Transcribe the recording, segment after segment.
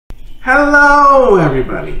Hello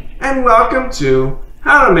everybody, and welcome to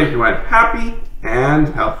How to Make Your Wife Happy and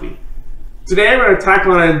Healthy. Today we're going to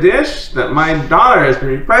tackle on a dish that my daughter has been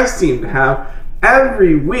requesting to have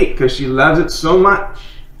every week because she loves it so much.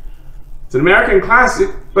 It's an American classic,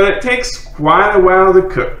 but it takes quite a while to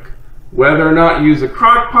cook, whether or not you use a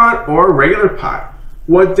crock pot or a regular pot.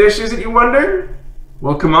 What dish is it, you wonder?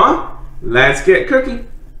 Well, come on, let's get cooking.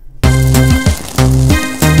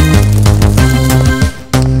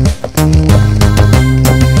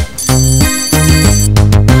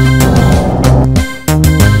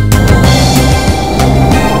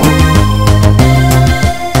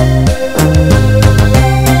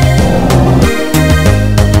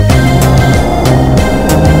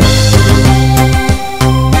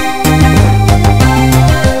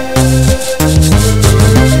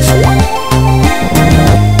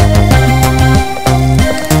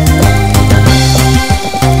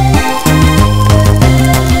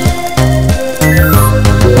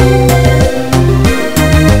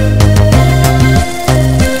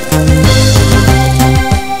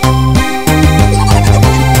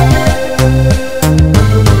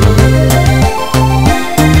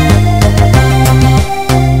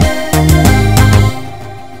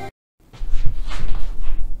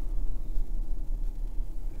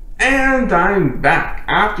 And I'm back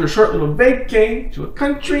after a short little vacay to a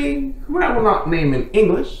country who I will not name in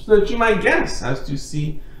English so that you might guess as to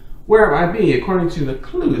see where it might be according to the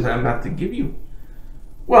clues I'm about to give you.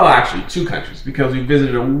 Well, actually two countries, because we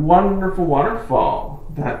visited a wonderful waterfall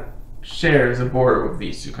that shares a border with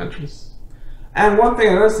these two countries. And one thing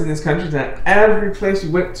I noticed in this country is that every place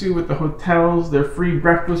we went to with the hotels, their free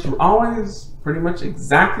breakfasts were always pretty much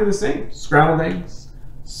exactly the same. Scrambled eggs,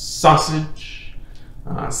 sausage,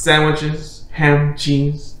 sandwiches, ham,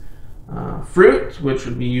 cheese, fruit, which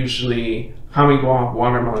would be usually hummingbird,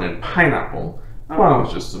 watermelon, and pineapple. Well, it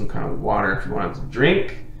was just some kind of water if you wanted to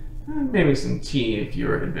drink, and maybe some tea if you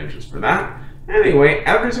were adventurous for that. Anyway,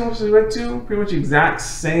 every single place we went to, pretty much exact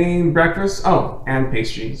same breakfast. Oh, and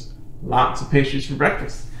pastries. Lots of pastries for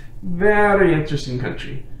breakfast. Very interesting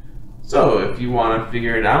country. So if you want to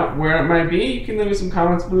figure it out where it might be, you can leave me some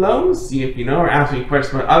comments below, see if you know, or ask me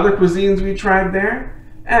questions about other cuisines we tried there,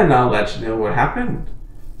 and I'll let you know what happened.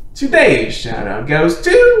 Today's shout out goes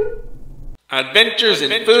to Adventures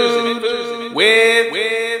in Food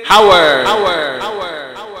with Howard.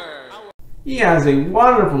 He has a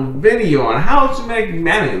wonderful video on how to make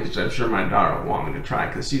mayonnaise, which I'm sure my daughter will want me to try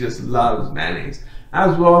because she just loves mayonnaise,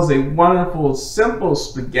 as well as a wonderful simple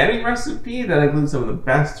spaghetti recipe that includes some of the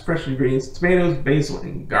best fresh ingredients: tomatoes, basil,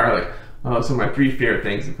 and garlic. Some of my three favorite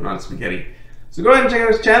things to put on spaghetti. So go ahead and check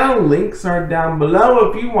out his channel. Links are down below.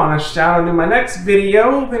 If you want to shout out in my next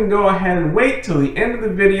video, then go ahead and wait till the end of the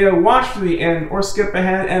video, watch to the end, or skip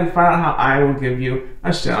ahead and find out how I will give you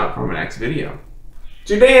a shout out for my next video.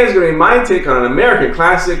 Today is going to be my take on an American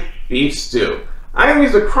classic, beef stew. I'm going to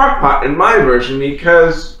use the crock pot in my version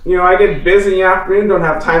because, I get busy in the afternoon, don't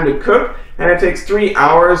have time to cook, and it takes 3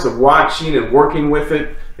 hours of watching and working with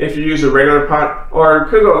it if you use a regular pot, or it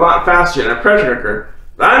could go a lot faster in a pressure cooker.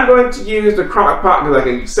 But I'm going to use the crock pot because I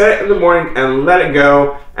can set it in the morning and let it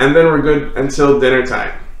go, and then we're good until dinner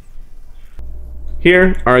time.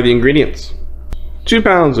 Here are the ingredients. 2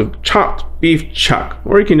 pounds of chopped beef chuck,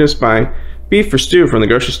 or you can just buy beef for stew from the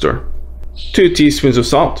grocery store. 2 teaspoons of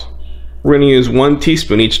salt. We're going to use 1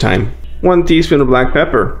 teaspoon each time. 1 teaspoon of black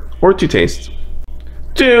pepper, or to taste.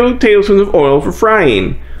 2 tablespoons of oil for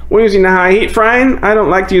frying. When using the high heat frying, I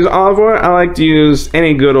don't like to use olive oil. I like to use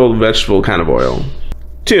any good old vegetable kind of oil.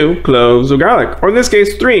 2 cloves of garlic, or in this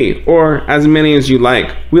case 3, or as many as you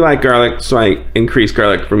like. We like garlic, so I increase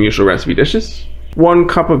garlic from usual recipe dishes. 1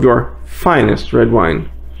 cup of your finest red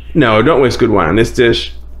wine. No, don't waste good wine on this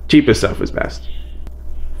dish. Cheapest stuff is best.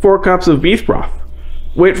 4 cups of beef broth.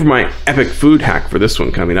 Wait for my epic food hack for this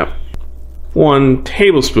one coming up. 1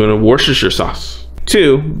 tablespoon of Worcestershire sauce.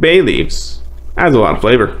 2 bay leaves. Adds a lot of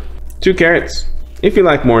flavor. 2 carrots. If you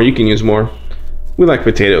like more, you can use more. We like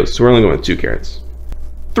potatoes, so we're only going with 2 carrots.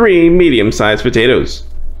 3 medium-sized potatoes.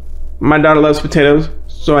 My daughter loves potatoes,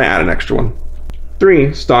 so I add an extra one.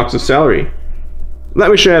 3 stalks of celery. Let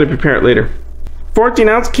me show you how to prepare it later.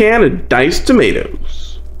 14-ounce can of diced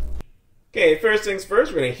tomatoes. Okay, first things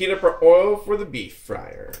first, we're going to heat up our oil for the beef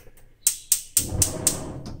fryer.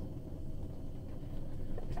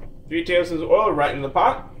 3 tablespoons of oil right in the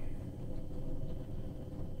pot.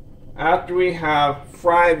 After we have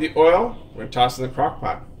fried the oil, we're going to toss in the crock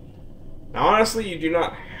pot. Now honestly, you do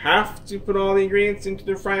not have to put all the ingredients into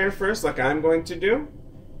the fryer first like I'm going to do,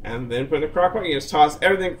 and then put in the crock pot. You just toss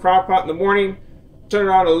everything in the crock pot in the morning, turn it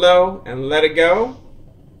on to low, and let it go.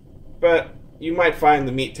 But you might find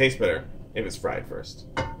the meat tastes better if it's fried first.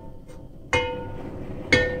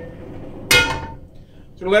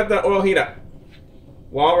 So let that oil heat up.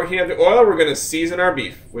 While we're heating up the oil, we're going to season our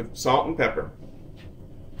beef with salt and pepper.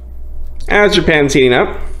 As your pan's heating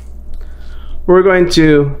up, we're going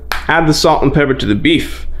to add the salt and pepper to the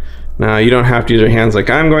beef. Now, you don't have to use your hands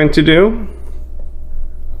like I'm going to do,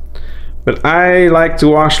 but I like to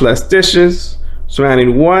wash less dishes, so I'm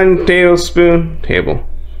adding 1 tablespoon,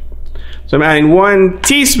 So I'm adding 1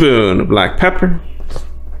 teaspoon of black pepper,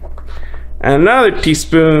 and another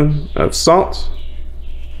teaspoon of salt.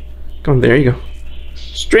 Come on, there you go.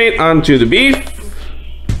 Straight onto the beef.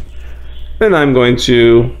 Then I'm going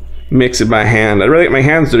to mix it by hand. I'd rather get my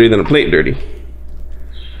hands dirty than a plate dirty.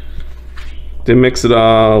 To mix it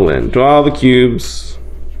all into all the cubes.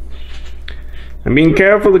 I'm being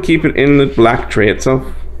careful to keep it in the black tray itself.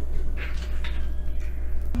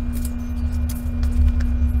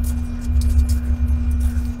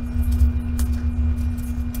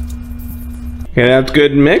 Okay, that's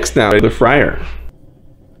good mixed now. The fryer.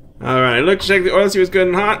 Alright, look, check the oil, see what's good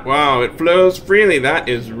and hot. Wow, it flows freely. That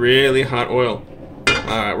is really hot oil.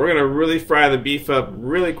 Alright, we're gonna really fry the beef up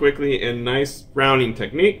really quickly in nice browning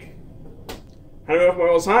technique. How do I know if my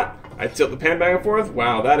oil's hot? I tilt the pan back and forth.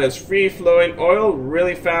 Wow, that is free flowing oil,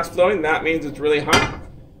 really fast flowing. That means it's really hot.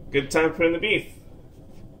 Good time to put in the beef.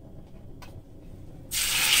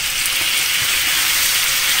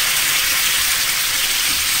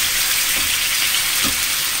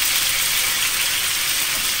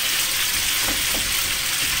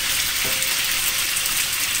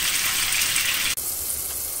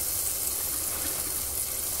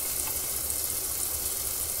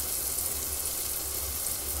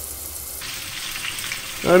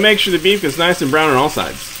 Now make sure the beef is nice and brown on all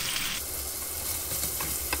sides.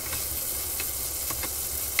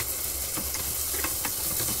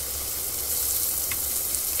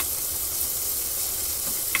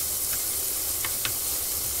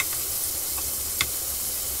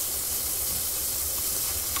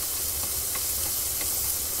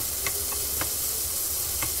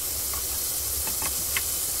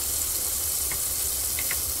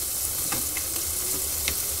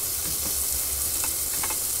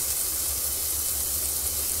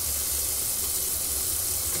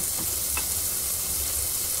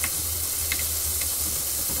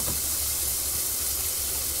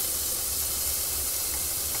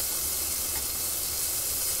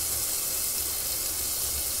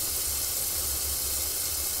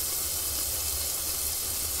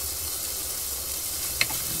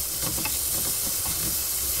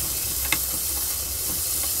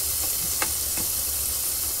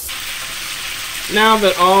 Now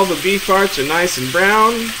that all the beef parts are nice and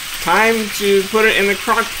brown, time to put it in the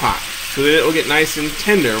crock pot so that it will get nice and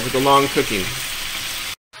tender with the long cooking.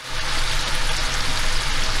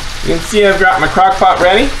 You can see I've got my crock pot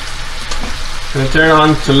ready. I'm going to turn it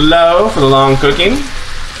on to low for the long cooking.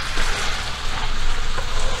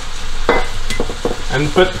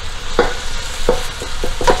 And put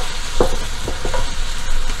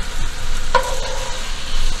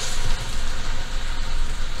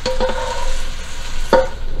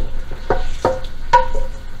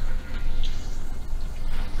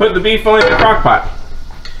the beef oil in the crock pot.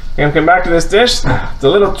 And come back to this dish. It's a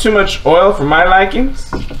little too much oil for my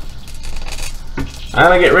likings. I'm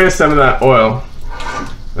gonna get rid of some of that oil.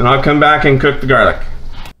 And I'll come back and cook the garlic.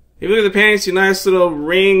 If you look at the pan, you see a nice little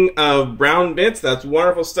ring of brown bits. That's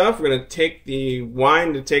wonderful stuff. We're gonna take the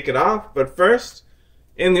wine to take it off. But first,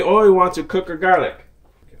 in the oil, we want to cook our garlic.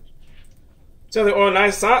 So the oil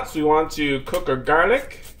nice hot, so we want to cook our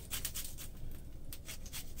garlic.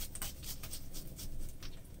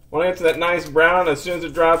 When I get to that nice brown, as soon as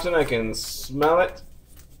it drops in, I can smell it.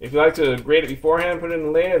 If you like to grate it beforehand, put it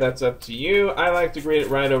in later, that's up to you. I like to grate it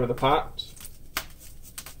right over the pot.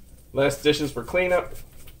 Less dishes for cleanup.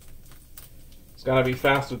 It's gotta be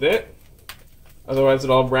fast with it. Otherwise it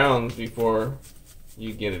all browns before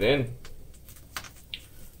you get it in.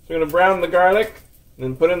 So we're gonna brown the garlic, and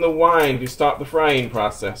then put in the wine to stop the frying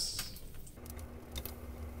process.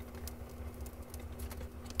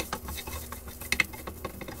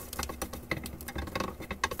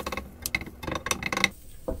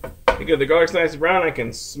 Good, the garlic's nice and brown. I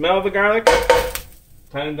can smell the garlic.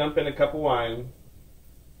 Time to dump in a cup of wine.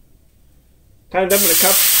 Time to dump in a cup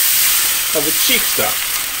of the cheap stuff.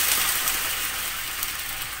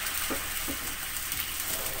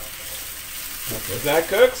 As that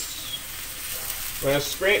cooks, we're going to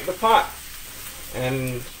scrape the pot.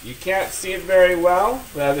 And you can't see it very well.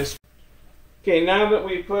 Okay, now that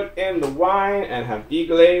we put in the wine and have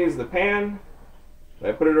deglazed the pan,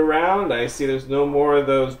 I put it around, I see there's no more of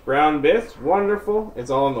those brown bits. Wonderful. It's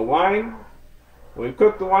all in the wine. We've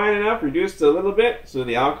cooked the wine enough, reduced it a little bit so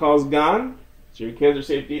the alcohol's gone. So your kids are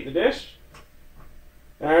safe to eat the dish.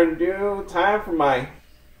 And time for my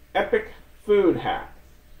epic food hack.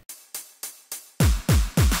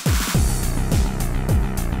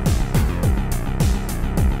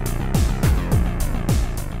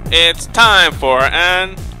 It's time for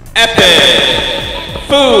an epic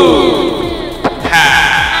food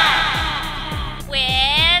hack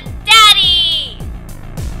with Daddy.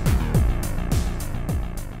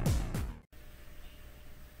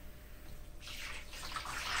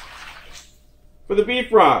 For the beef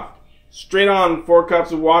broth, straight on 4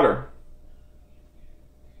 cups of water.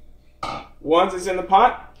 Once it's in the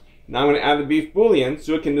pot, now I'm going to add the beef bouillon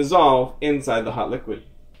so it can dissolve inside the hot liquid.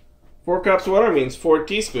 4 cups of water means 4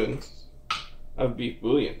 teaspoons of beef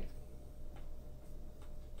bouillon.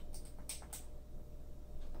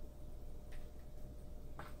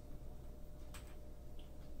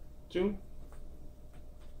 Two,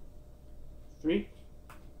 3,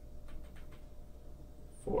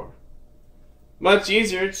 4. Much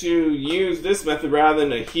easier to use this method rather than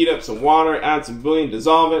to heat up some water, add some bouillon,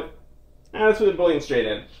 dissolve it. And let's put the bouillon straight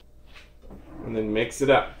in. And then mix it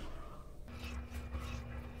up.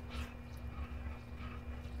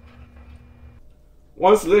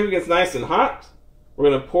 Once the liquid gets nice and hot, we're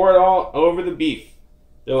going to pour it all over the beef.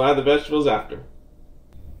 Then we'll add the vegetables after.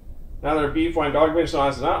 Now that our beef wine dog finished on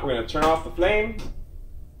us out, we're going to turn off the flame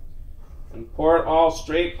and pour it all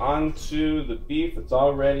straight onto the beef that's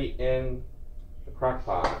already in the crock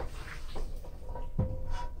pot.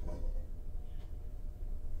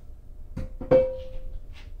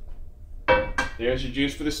 There's your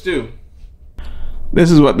juice for the stew. This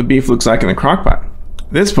is what the beef looks like in the crock pot.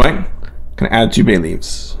 At this point, I'm going to add 2 bay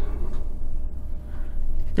leaves.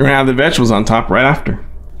 We're going to add the vegetables on top right after.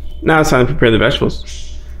 Now it's time to prepare the vegetables.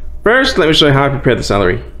 First, let me show you how I prepare the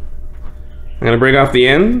celery. I'm going to break off the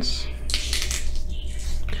ends.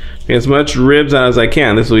 Get as much ribs out as I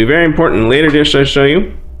can. This will be very important in a later dish I show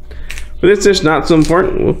you. For this dish, not so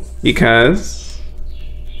important because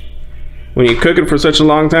when you cook it for such a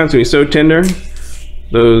long time, it's going to be so tender,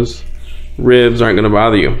 those ribs aren't going to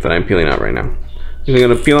bother you that I'm peeling out right now. I'm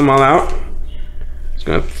going to peel them all out. Just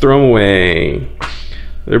going to throw them away.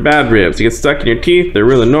 They're bad ribs. They get stuck in your teeth. They're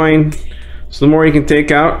real annoying. So the more you can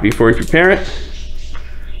take out before you prepare it,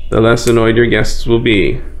 the less annoyed your guests will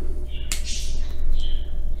be.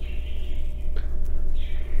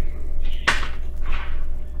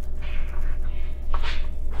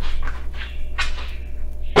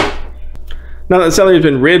 Now that the celery has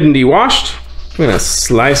been ribbed and dewashed, I'm going to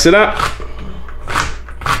slice it up.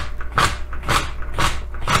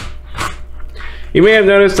 You may have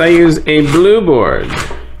noticed I use a blue board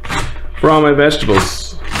for all my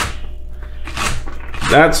vegetables.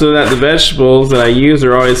 That's so that the vegetables that I use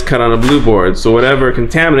are always cut on a blue board. So whatever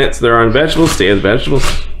contaminants there are in vegetables stay as vegetables,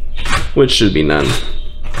 which should be none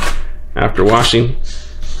after washing.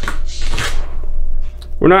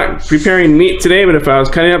 We're not preparing meat today, but if I was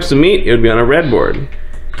cutting up some meat, it would be on a red board.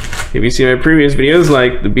 If you see my previous videos,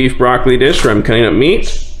 like the beef broccoli dish where I'm cutting up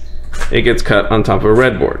meat, it gets cut on top of a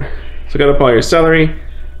red board. So cut up all your celery.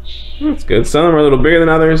 That's good. Some of them are a little bigger than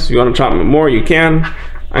others. If you want to chop them more, you can.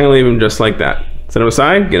 I'm going to leave them just like that. Set them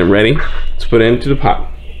aside, get them ready to put into the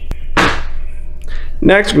pot.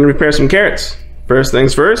 Next, we're going to prepare some carrots. First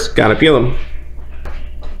things first, gotta peel them.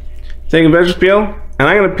 Take a vegetable peel, and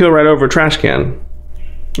I'm going to peel right over a trash can.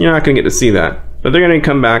 You're not going to get to see that, but they're going to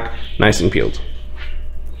come back nice and peeled.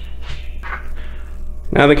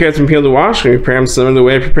 Now the carrots have been peeled to wash, I'm going to prepare them similar to the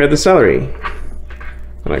way I prepared the celery.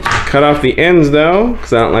 I'm going to cut off the ends though,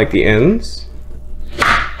 because I don't like the ends.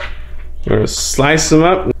 We're going to slice them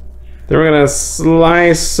up. Then we're going to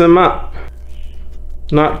slice them up.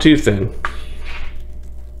 Not too thin.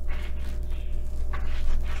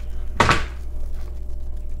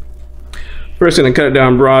 First, I'm going to cut it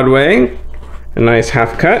down broad way. A nice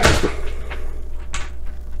half cut.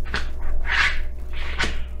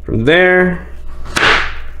 From there,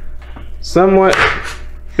 somewhat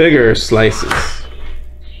bigger slices.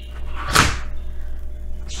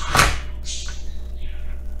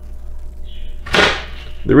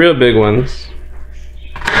 The real big ones,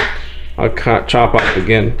 I'll chop off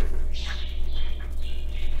again.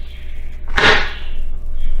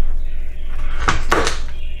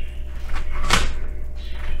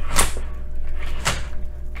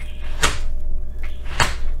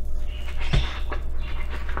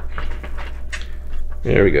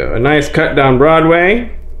 There we go. A nice cut down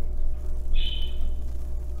Broadway.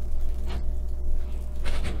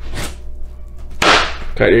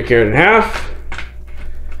 Cut your carrot in half.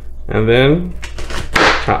 And then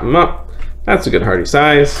chop them up. That's a good hearty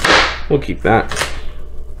size. We'll keep that.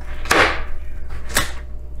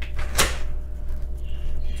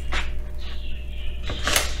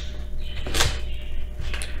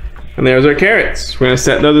 And there's our carrots. We're gonna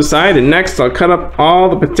set those aside, and next I'll cut up all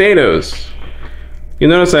the potatoes. You'll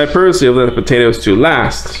notice I purposely let the potatoes to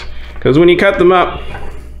last, because when you cut them up,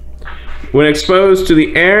 when exposed to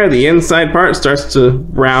the air, the inside part starts to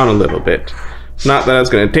brown a little bit. Not that it's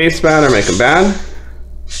gonna taste bad or make them bad.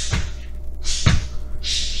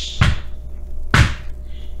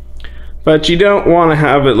 But you don't want to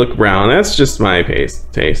have it look brown. That's just my taste.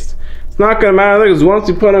 It's not gonna matter because once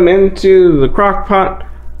you put them into the crock pot,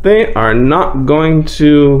 they are not going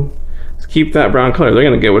to keep that brown color. They're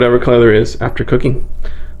gonna get whatever color there is after cooking.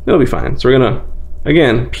 They'll be fine. So we're gonna,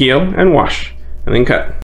 again, peel and wash and then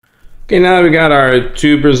cut. Okay, now that we got our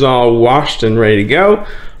tubers all washed and ready to go,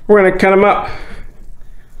 we're gonna cut them up.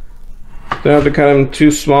 Don't have to cut them too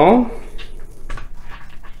small.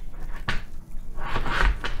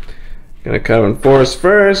 Gonna cut them in fours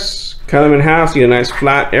first. Cut them in half so you get a nice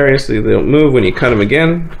flat area so they don't move when you cut them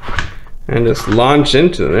again. And just launch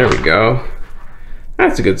into them. There we go.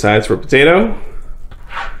 That's a good size for a potato.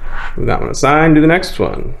 Move that one aside. Do the next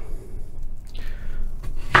one.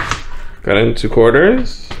 Cut it into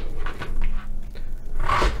quarters.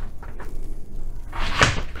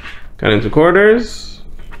 Cut into quarters.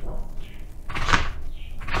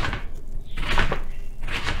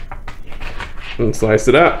 And slice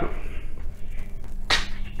it up.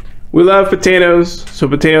 We love potatoes, so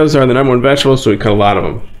potatoes are the #1 vegetable, so we cut a lot of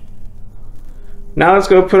them. Now let's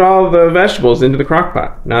go put all the vegetables into the crock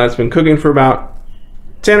pot. Now it's been cooking for about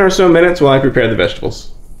 10 or so minutes while I prepare the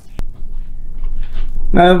vegetables.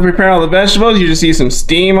 Now that I've prepared all the vegetables, you just see some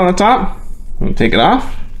steam on the top. I'm gonna take it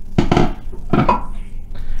off. I'm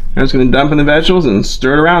just gonna dump in the vegetables and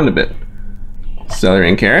stir it around a bit. Celery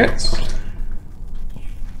and carrots.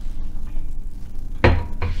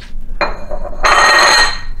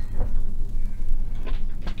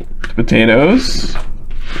 Potatoes.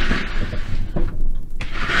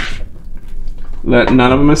 Let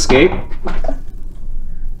none of them escape.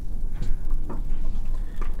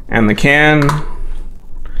 And the can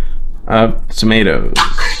of tomatoes.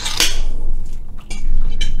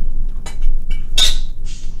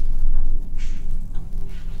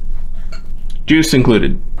 Juice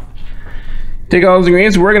included. Take all those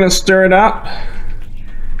ingredients, we're gonna stir it up.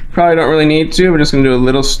 Probably don't really need to, we're just gonna do a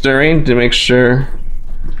little stirring to make sure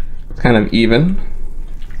it's kind of even.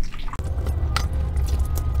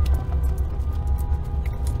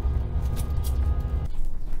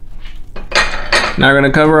 Now we're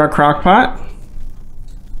going to cover our crock pot.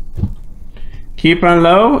 Keep on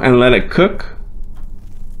low and let it cook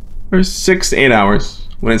for 6 to 8 hours.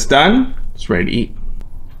 When it's done, it's ready to eat.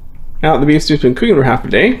 Now the beef stew's been cooking for half a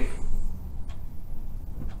day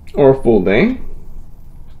or a full day.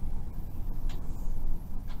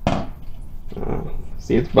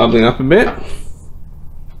 See, it's bubbling up a bit.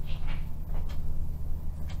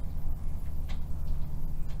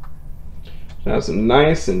 Have some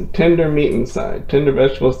nice and tender meat inside. Tender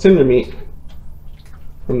vegetables, tender meat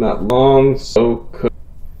from that long slow cook.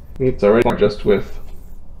 Meat's already just with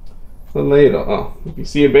the ladle. Oh, if you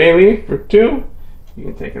see a bay leaf or two, you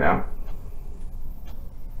can take it out.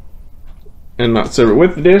 And not serve it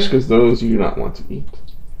with the dish because those you do not want to eat.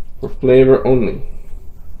 For flavor only.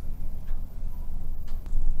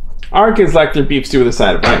 Our kids like their beef stew with a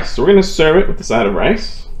side of rice, so we're going to serve it with the side of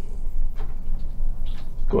rice.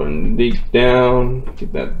 Go ahead and dig down,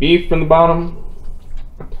 get that beef from the bottom,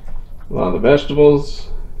 a lot of the vegetables,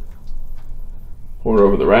 pour it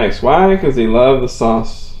over the rice. Why? Because they love the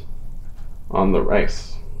sauce on the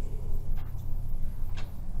rice.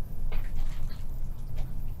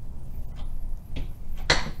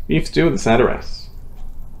 Beef stew with a side of rice.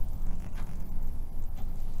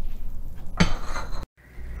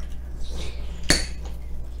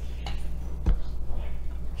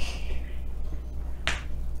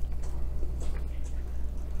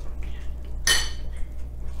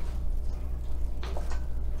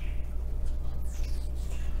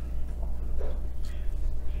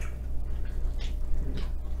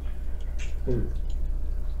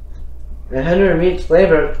 The tender meat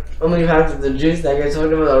flavor only comes with the juice that gets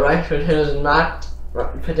hooked into the rice, potatoes, and mashed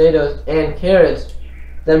potatoes and carrots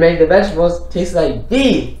that make the vegetables taste like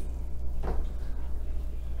beef.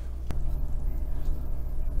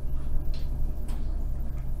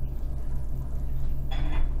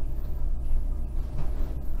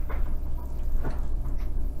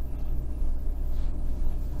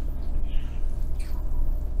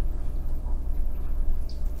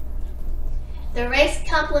 The the rice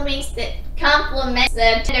complements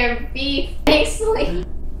the tender beef basically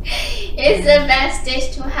is the best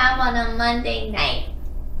dish to have on a Monday night.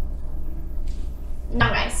 No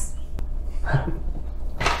rice.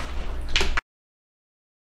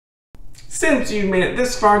 Since you've made it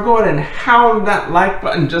this far, go ahead and hound that like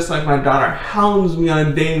button just like my daughter hounds me on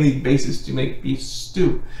a daily basis to make beef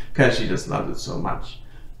stew because she just loves it so much.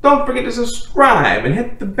 Don't forget to subscribe and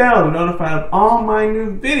hit the bell to be notified of all my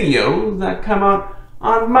new videos that come out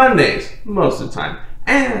on Mondays most of the time.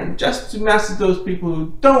 And just to message those people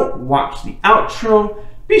who don't watch the outro,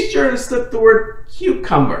 be sure to slip the word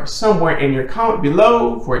cucumber somewhere in your comment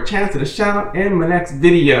below for a chance at a shout out in my next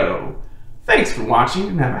video. Thanks for watching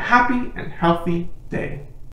and have a happy and healthy day.